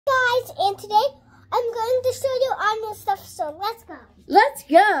guys, and today I'm going to show you our new stuff, so let's go. Let's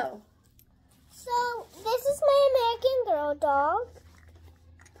go. So, this is my American Girl doll,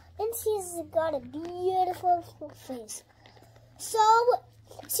 and she's got a beautiful face. So,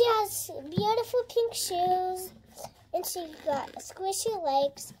 she has beautiful pink shoes, and she got squishy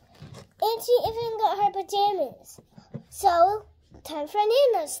legs, and she even got her pajamas. So, time for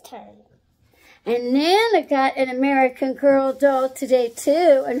Nana's turn. And Nana got an American Girl doll today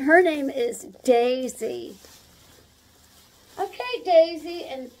too, and her name is Daisy. Okay, Daisy,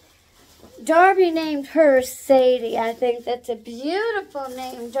 and Darby named her Sadie. I think that's a beautiful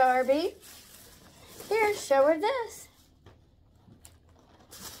name, Darby. Here, show her this.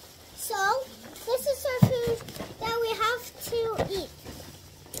 So, this is our food that we have to eat.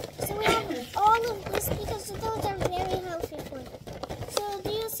 So we have all of this because those are very healthy for you. So do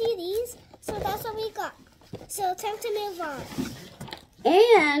you see these? So that's what we got. So time to move on.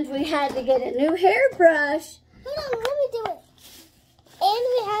 And we had to get a new hairbrush. Hold on, let me do it. And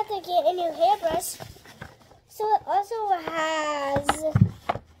we had to get a new hairbrush. So it also has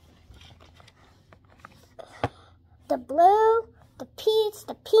the blue, the peach,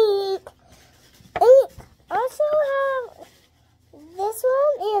 the pink. And we also have this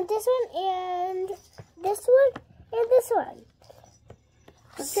one, and this one, and this one, and this one.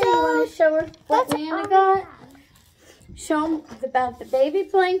 Okay, So, you want to show her what Nana got? Show them about the baby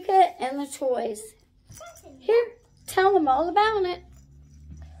blanket and the toys. Here, tell them all about it.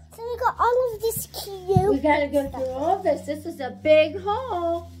 So we got all of this cute. We got to go through all this. This is a big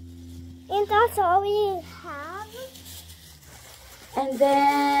haul. And that's all we have. And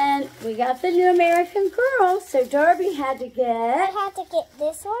then we got the new American Girl. So Darby had to I get... had to get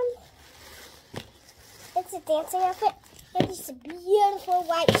this one. It's a dancing outfit. And these beautiful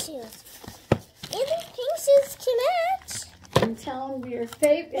white shoes. And these pink shoes can match. And tell them your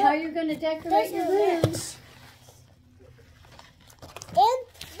favorite, how you're going to decorate your room. And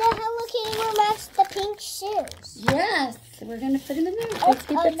the Hello Kitty will match the pink shoes. Yes, we're going to put them in there. Oh, Let's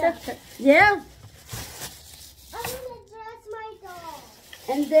keep oh, it no. separate. Yeah. I'm going to dress my doll.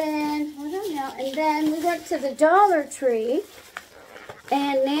 And then, hold on now, and then we went to the Dollar Tree.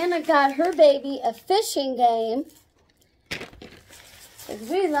 And Nana got her baby a fishing game. Because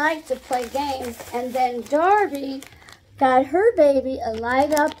we like to play games. And then Darby got her baby a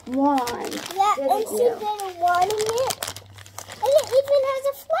light-up wand. Yeah, and she's been wanting it. And it even has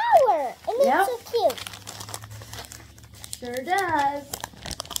a flower. And it's so cute. Sure does.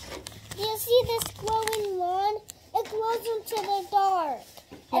 Do you see this glowing wand? It glows into the dark.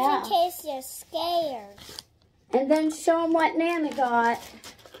 Yeah. In case you're scared. And then show them what Nana got.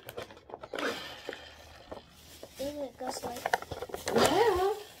 Even it goes like...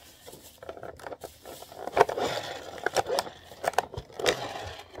 Yeah.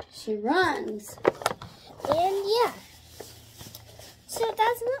 She runs. And yeah. So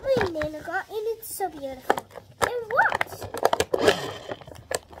that's what my Nana got, and it's so beautiful. And what?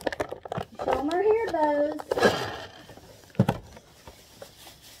 Show them her hair bows.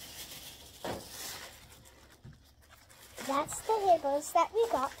 That's the hair bows that we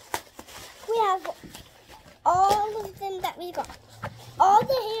got. We have all of them that we got. All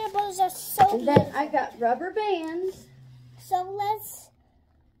the hair bows are so And beautiful. then I got rubber bands. So let's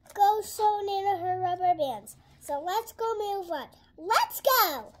go show Nana her rubber bands. So let's go move on. Let's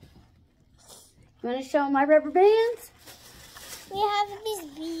go! You want to show them my rubber bands? We have these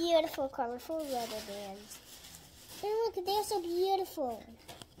beautiful, colorful rubber bands. And look, they're so beautiful.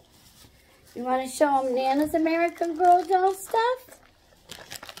 You want to show them Nana's American Girl doll stuff?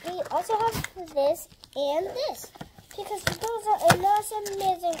 We also have this and this. Because those are awesome,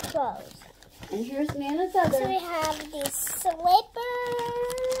 amazing clothes. And here's Nana's So other. we have these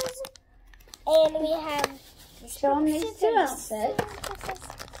slippers. And we have these Show them these two outfits.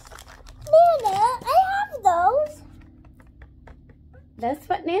 Nana, I have those. That's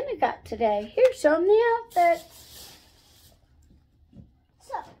what Nana got today. Here, show them the outfit.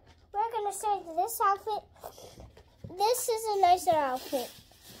 So, we're going to show you this outfit. This is a nicer outfit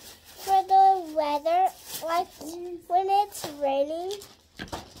for the weather, like when it's raining.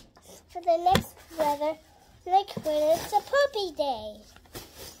 For the next weather, like when it's a puppy day.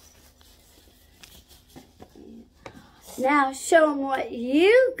 Now, show them what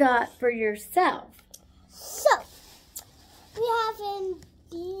you got for yourself. So, we have a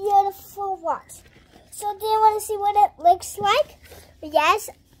beautiful watch. So, do you want to see what it looks like? Yes?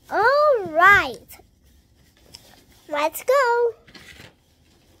 All right. Let's go.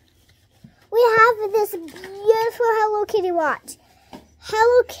 We have this beautiful Hello Kitty watch.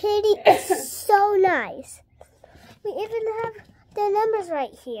 Hello Kitty is so nice. We even have the numbers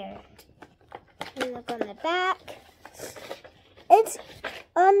right here. And look on the back. It's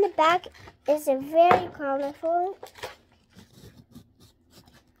on the back is a very colorful.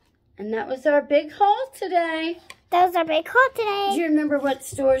 And that was our big haul today. That was our big haul today. Do you remember what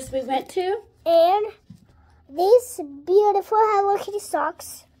stores we went to? And these beautiful Hello Kitty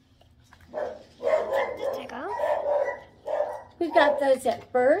socks. Check out. We got those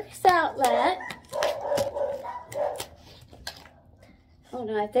at Burke's Outlet. Oh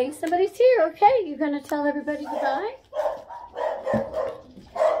no, I think somebody's here. Okay, you gonna tell everybody goodbye?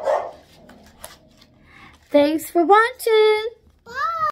 Thanks for watching.